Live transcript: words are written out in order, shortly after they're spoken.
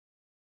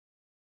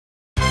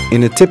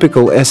In a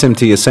typical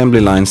SMT assembly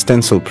line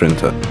stencil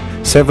printer,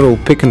 several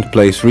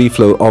pick-and-place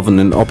reflow oven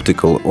and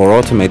optical or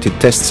automated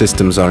test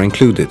systems are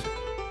included.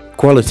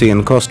 Quality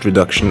and cost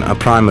reduction are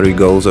primary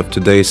goals of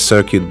today's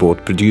circuit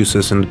board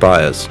producers and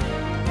buyers.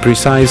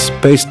 Precise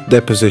spaced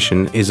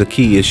deposition is a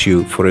key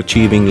issue for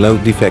achieving low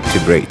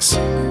defective rates.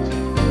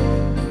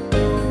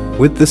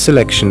 With the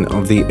selection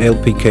of the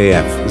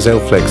LPKF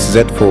ZelFlex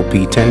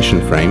Z4P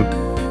tension frame,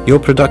 your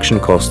production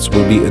costs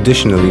will be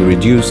additionally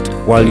reduced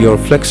while your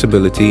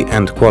flexibility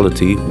and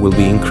quality will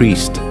be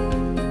increased.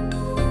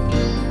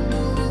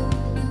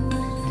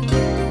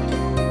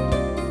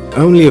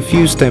 Only a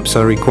few steps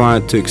are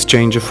required to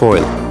exchange a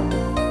foil.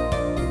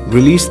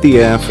 Release the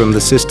air from the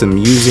system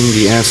using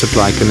the air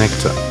supply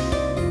connector.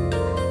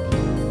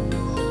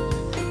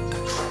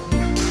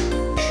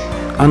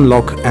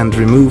 Unlock and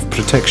remove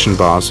protection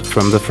bars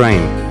from the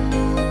frame.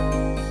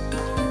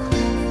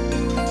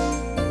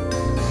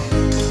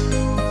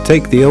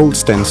 Take the old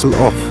stencil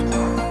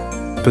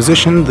off.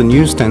 Position the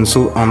new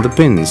stencil on the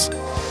pins.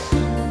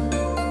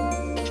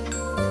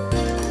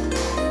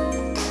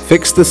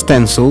 Fix the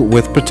stencil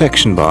with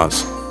protection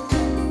bars.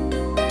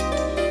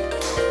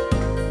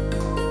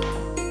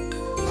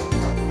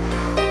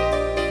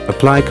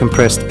 Apply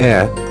compressed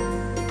air.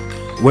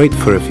 Wait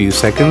for a few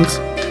seconds,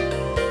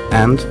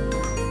 and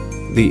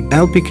the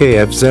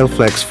LPKF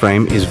ZelFlex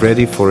frame is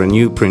ready for a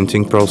new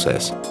printing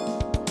process.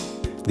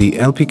 The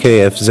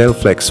LPKF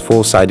ZelFlex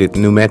 4-sided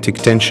pneumatic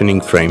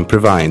tensioning frame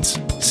provides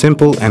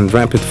simple and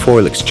rapid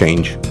foil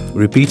exchange,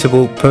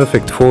 repeatable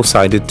perfect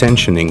 4-sided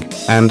tensioning,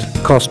 and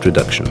cost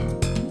reduction.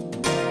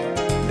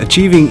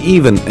 Achieving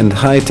even and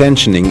high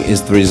tensioning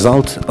is the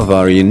result of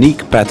our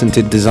unique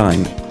patented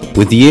design.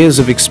 With years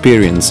of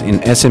experience in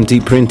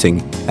SMT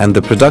printing and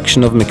the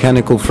production of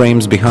mechanical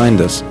frames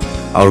behind us,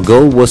 our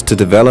goal was to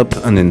develop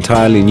an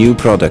entirely new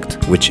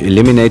product which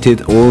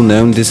eliminated all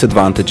known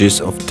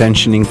disadvantages of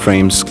tensioning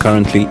frames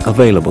currently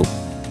available.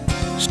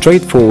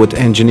 Straightforward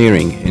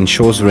engineering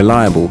ensures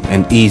reliable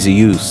and easy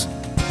use.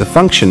 The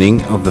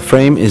functioning of the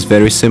frame is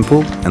very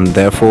simple and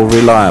therefore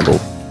reliable.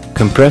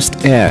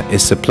 Compressed air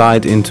is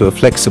supplied into a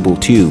flexible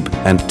tube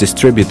and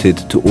distributed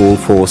to all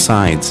 4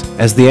 sides.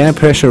 As the air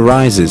pressure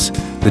rises,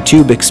 the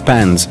tube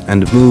expands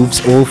and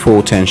moves all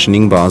 4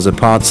 tensioning bars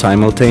apart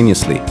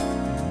simultaneously.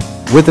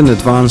 With an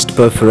advanced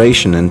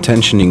perforation and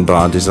tensioning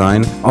bar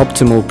design,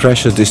 optimal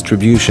pressure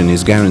distribution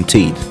is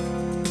guaranteed.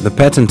 The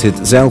patented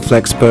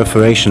ZelFlex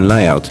perforation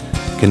layout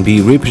can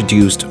be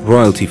reproduced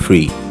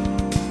royalty-free.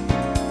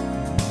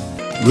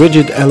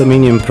 Rigid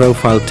aluminium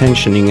profile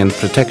tensioning and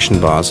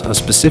protection bars are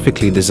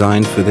specifically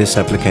designed for this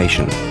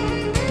application.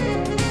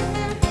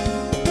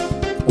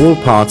 All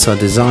parts are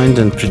designed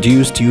and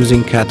produced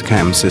using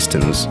CAD/CAM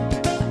systems.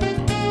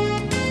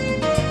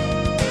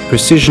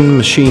 Precision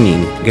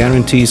machining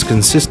guarantees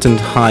consistent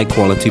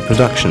high-quality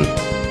production.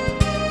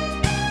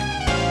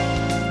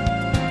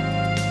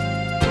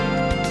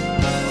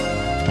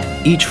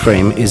 Each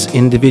frame is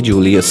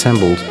individually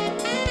assembled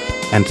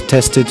and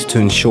tested to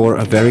ensure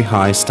a very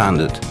high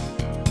standard.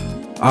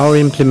 Our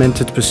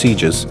implemented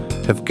procedures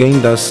have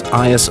gained us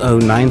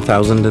ISO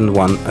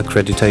 9001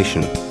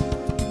 accreditation.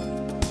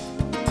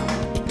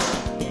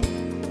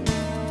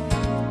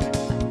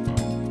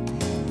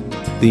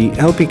 The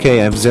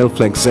LPKF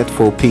ZelFlex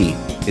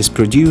Z4P is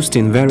produced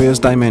in various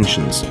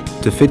dimensions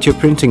to fit your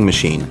printing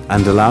machine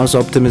and allows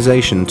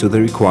optimization to the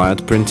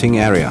required printing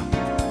area.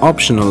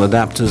 Optional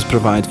adapters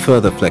provide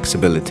further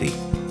flexibility.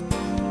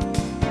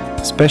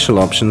 Special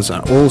options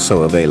are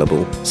also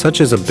available, such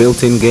as a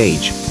built-in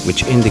gauge,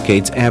 which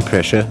indicates air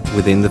pressure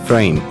within the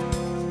frame.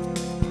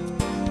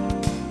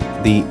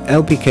 The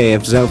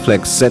LPKF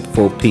ZelFlex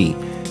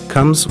Z4P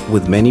comes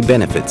with many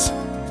benefits.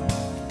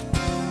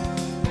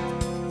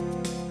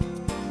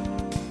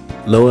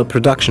 Lower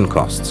production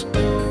costs.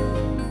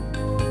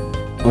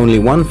 Only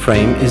one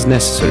frame is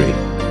necessary.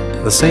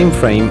 The same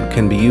frame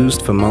can be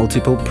used for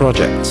multiple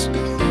projects.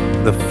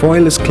 The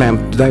foil is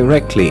clamped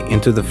directly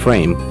into the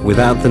frame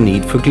without the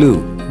need for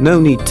glue. No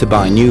need to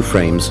buy new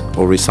frames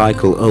or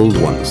recycle old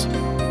ones.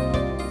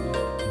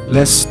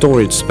 Less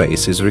storage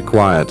space is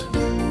required.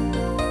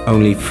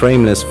 Only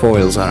frameless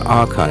foils are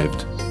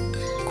archived.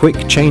 Quick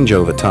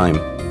changeover time.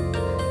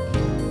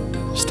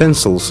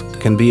 Stencils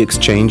can be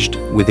exchanged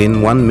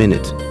within 1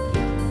 minute.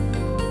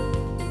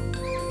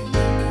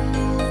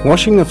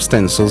 Washing of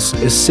stencils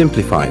is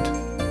simplified.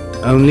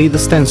 Only the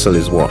stencil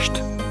is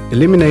washed.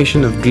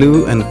 Elimination of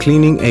glue and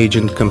cleaning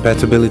agent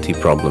compatibility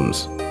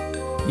problems.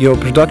 Your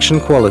production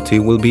quality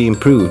will be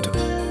improved.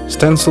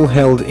 Stencil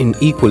held in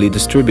equally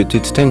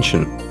distributed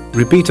tension.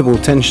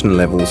 Repeatable tension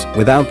levels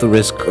without the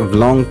risk of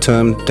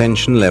long-term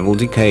tension level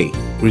decay.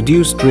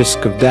 Reduced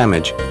risk of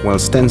damage while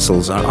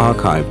stencils are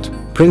archived.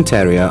 Print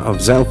area of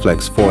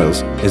ZelFlex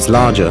foils is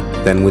larger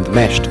than with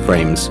meshed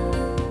frames.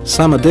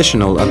 Some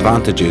additional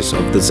advantages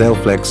of the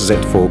ZelFlex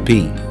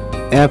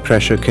Z4P. Air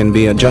pressure can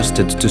be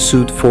adjusted to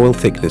suit foil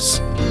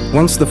thickness.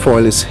 Once the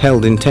foil is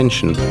held in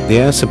tension, the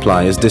air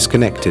supply is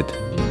disconnected.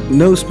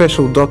 No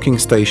special docking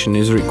station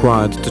is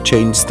required to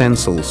change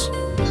stencils.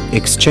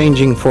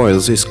 Exchanging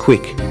foils is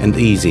quick and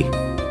easy.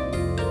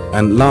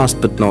 And last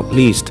but not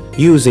least,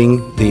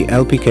 using the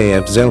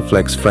LPKF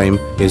ZelFlex frame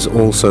is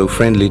also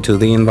friendly to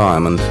the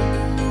environment.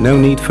 No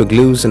need for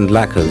glues and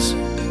lacquers.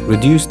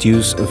 Reduced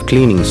use of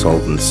cleaning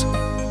solvents.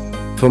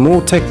 For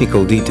more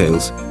technical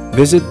details,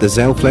 visit the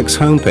ZelFlex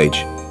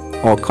homepage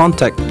or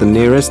contact the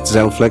nearest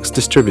ZelFlex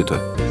distributor.